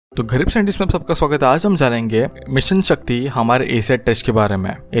तो गरीब साइंटिस्ट में सबका स्वागत है। आज हम जानेंगे मिशन शक्ति हमारे एसेट टेस्ट के बारे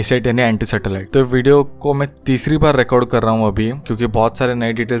में। एसेट यानी एंटी सैटेलाइट। तो वीडियो को मैं तीसरी बार रिकॉर्ड कर रहा हूँ अभी, क्योंकि बहुत सारे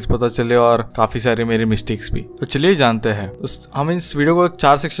नए डिटेल्स पता चले और काफी सारी मेरी मिस्टेक्स भी। तो चलिए जानते हैं। हम इस वीडियो को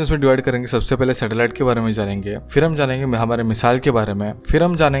 4 सेक्शंस में डिवाइड करेंगे। सबसे पहले सैटेलाइट के बारे में जानेंगे, फिर हम जानेंगे हमारे मिसाइल के बारे में, फिर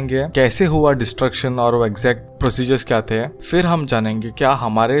हम जानेंगे कैसे हुआ डिस्ट्रक्शन और वो एग्जैक्ट प्रोसीजर्स क्या थे, फिर हम जानेंगे क्या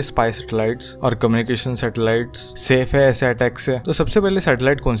हमारे स्पाई सैटेलाइट्स और कम्युनिकेशन सैटेलाइट्स सेफ है ऐसे अटैक से। तो सबसे पहले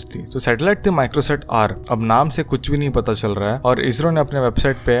सैटेलाइट कौन सी थी? तो सैटेलाइट थी माइक्रोसैट आर। अब नाम से कुछ भी नहीं पता चल रहा है और इसरो ने अपने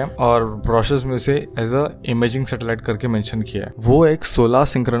वेबसाइट पे और ब्रोशर्स में उसे एज अ इमेजिंग सैटेलाइट करके मेंशन किया है। वो एक 16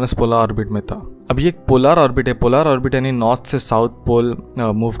 सिंक्रोनस पोलर ऑर्बिट में था। अब ये एक पोलर ऑर्बिट है। पोलर ऑर्बिट यानी नॉर्थ से साउथ पोल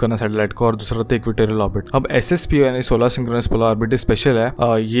मूव करना सैटेलाइट को, और दूसरा होता है इक्वेटोरियल ऑर्बिट। अब SSPO यानी 16 सिंक्रोनस पोलर ऑर्बिट स्पेशल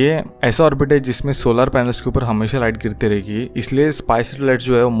है। ये ऐसा ऑर्बिट है जिसमें सोलर पैनल्स के ऊपर हमेशा लाइट गिरती रहेगी, इसलिए स्पाई सैटेलाइट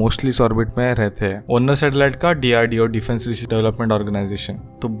जो है वो मोस्टली इस ऑर्बिट में रहते हैं। ओनर सैटेलाइट का DRDO, defence research development organisation.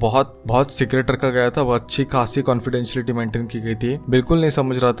 तो बहुत सीक्रेट रखा गया था, बहुत अच्छी खासी कॉन्फिडेंशियलिटी मेंटेन की गई थी। बिल्कुल नहीं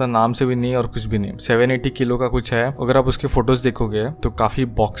समझ रहा था, नाम से भी नहीं और कुछ भी नहीं। 780 किलो का कुछ है। अगर आप उसके फोटोज देखोगे तो काफी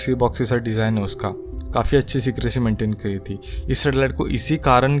बॉक्सी सा डिजाइन है उसका। काफी अच्छी सीक्रेसी मेंटेन करी थी। इस सैटेलाइट को इसी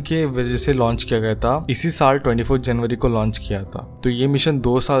कारण के वजह से लॉन्च किया गया था। इसी साल 24 जनवरी को लॉन्च किया था। तो ये मिशन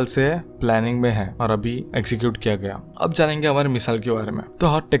 2 साल से प्लानिंग में है और अभी एग्जीक्यूट किया गया। अब जानेंगे हमारे मिसाइल के बारे में।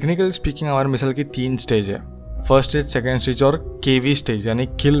 तो टेक्निकल स्पीकिंग हमारे मिसाइल की 3 स्टेज है। फर्स्ट स्टेज, सेकेंड स्टेज और KV स्टेज यानी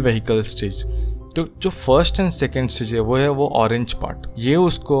किल व्हीकल स्टेज। तो जो फर्स्ट एंड सेकेंड स्टेज है वो ऑरेंज पार्ट। ये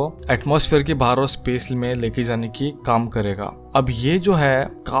उसको एटमॉस्फेयर के बाहर और स्पेस में लेके जाने की काम करेगा। अब ये जो है,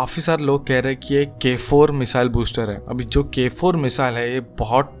 काफी सारे लोग कह रहे हैं कि ये K4 मिसाइल बूस्टर है। अभी जो K4 मिसाइल है ये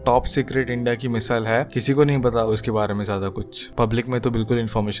बहुत टॉप सीक्रेट इंडिया की मिसाइल है। किसी को नहीं पता उसके बारे में ज्यादा कुछ। पब्लिक में तो बिल्कुल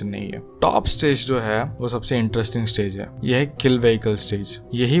इन्फॉर्मेशन नहीं है। टॉप स्टेज जो है वो सबसे इंटरेस्टिंग स्टेज है। यह है किल व्हीकल स्टेज।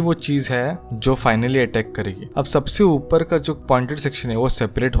 यही वो चीज है जो फाइनली अटैक करेगी। अब सबसे ऊपर का जो पॉइंटेड सेक्शन है वो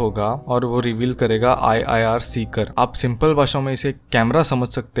सेपरेट होगा और वो रिवील करेगा IIR सीकर। आप सिंपल भाषा में इसे कैमरा समझ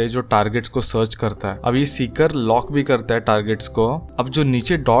सकते हैं जो टारगेट्स को सर्च करता है। अब ये सीकर लॉक भी करता है टारगेट्स को। अब जो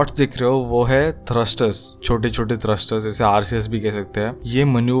नीचे डॉट्स दिख रहे हो वो है थ्रस्टर्स, छोटे छोटे थ्रस्टर्स, जैसे RCS भी कह सकते हैं। ये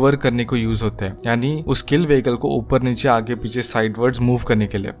मैन्यूवर करने को यूज होते हैं, यानी उस किल व्हीकल को ऊपर नीचे आगे पीछे साइडवर्ड्स मूव करने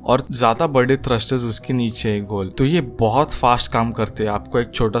के लिए। और ज्यादा बड़े थ्रस्टर्स उसके नीचे है गोल। तो ये बहुत फास्ट काम करते हैं। आपको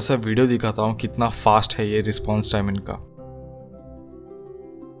एक छोटा सा वीडियो दिखाता हूँ कितना फास्ट है ये रिस्पॉन्स टाइम इनका।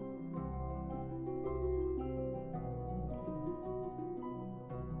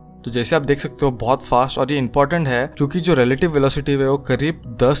 तो जैसे आप देख सकते हो बहुत फास्ट, और ये इंपॉर्टेंट है क्योंकि जो रिलेटिव वेलोसिटी है वो करीब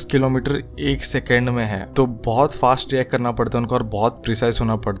 10 किलोमीटर 1 सेकेंड में है। तो बहुत फास्ट रिएक्ट करना पड़ता है उनको और बहुत प्रिसाइज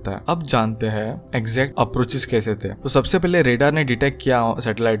होना पड़ता है। अब जानते हैं एग्जैक्ट अप्रोचेस कैसे थे। तो सबसे पहले रेडार ने डिटेक्ट किया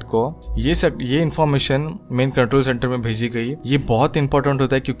सैटेलाइट को। ये इन्फॉर्मेशन मेन कंट्रोल सेंटर में भेजी गई। ये बहुत इंपॉर्टेंट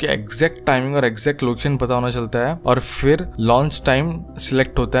होता है क्योंकि एग्जैक्ट टाइमिंग और एग्जैक्ट लोकेशन पता होना चलता है, और फिर लॉन्च टाइम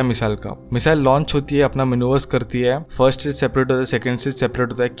सिलेक्ट होता है मिसाइल का। मिसाइल लॉन्च होती है, अपना मैन्यूवर्स करती है। फर्स्ट स्टेज सेपरेट होता है, सेकंड स्टेज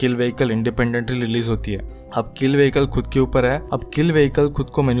सेपरेट होता है। किल व्हीकल इंडिपेंडेंटली रिलीज होती है। अब किल व्हीकल खुद के ऊपर है। अब किल व्हीकल खुद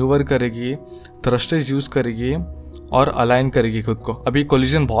को मैन्यूवर करेगी, थ्रस्टर्स यूज करेगी और अलाइन करेगी खुद को। अभी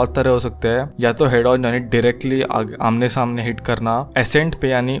कोलिजन बहुत तरह हो सकते हैं, या तो हेड ऑन यानी डायरेक्टली आमने सामने हिट करना, एसेंट पे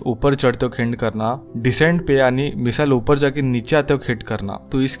यानी ऊपर चढ़ते हुए हिट करना, डिसेंट पे यानी मिसाइल ऊपर जाके नीचे आते हुए हिट करना।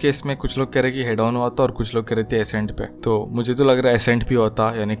 तो इस केस में कुछ लोग कह रहे कि हेड ऑन होता और कुछ लोग कह रहे थे एसेंट पे। तो मुझे तो लग रहा है एसेंट भी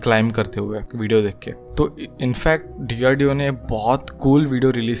होता, यानी क्लाइंब करते हुए वीडियो देख के। तो इनफैक्ट DRDO ने बहुत कूल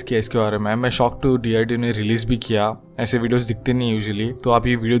वीडियो रिलीज किया इसके बारे में। मैं शॉक टू DRDO ने रिलीज भी किया। ऐसे वीडियोस दिखते नहीं यूजुअली। तो आप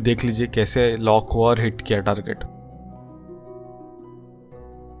ये वीडियो देख लीजिए कैसे लॉक हुआ और हिट किया टारगेट।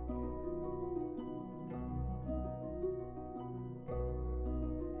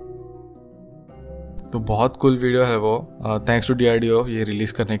 तो बहुत कूल वीडियो है वो। थैंक्स टू DRDO ये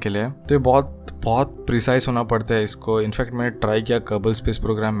रिलीज करने के लिए। तो ये बहुत प्रिसाइज होना पड़ता है इसको। इनफैक्ट मैंने ट्राई किया कर्बल स्पेस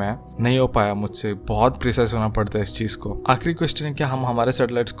प्रोग्राम में, नहीं हो पाया मुझसे। बहुत प्रिसाइज होना पड़ता है इस चीज को। आखिरी क्वेश्चन है कि हम हमारे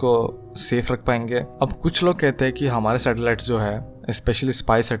सैटेलाइट्स को सेफ रख पाएंगे। अब कुछ लोग कहते हैं कि हमारे सैटेलाइट्स जो है, स्पेशली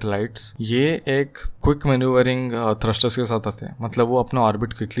स्पाई सैटेलाइट्स, ये एक क्विक मैन्यूवरिंग थ्रस्टर्स के साथ आते हैं। मतलब वो अपना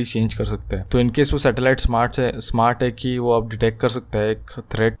ऑर्बिट क्विकली चेंज कर सकते हैं। तो इनकेस वो सैटेलाइट स्मार्ट है कि वो अब डिटेक्ट कर सकता है एक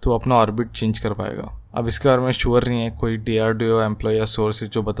थ्रेट, तो अपना ऑर्बिट चेंज कर पाएगा। अब इसके बारे में श्योर नहीं है। कोई DRDO एम्प्लॉय या सोर्स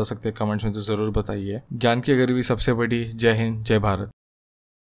जो बता सकते हैं कमेंट्स में तो जरूर बताइए। ज्ञान की गरीबी सबसे बड़ी। जय हिंद, जय भारत।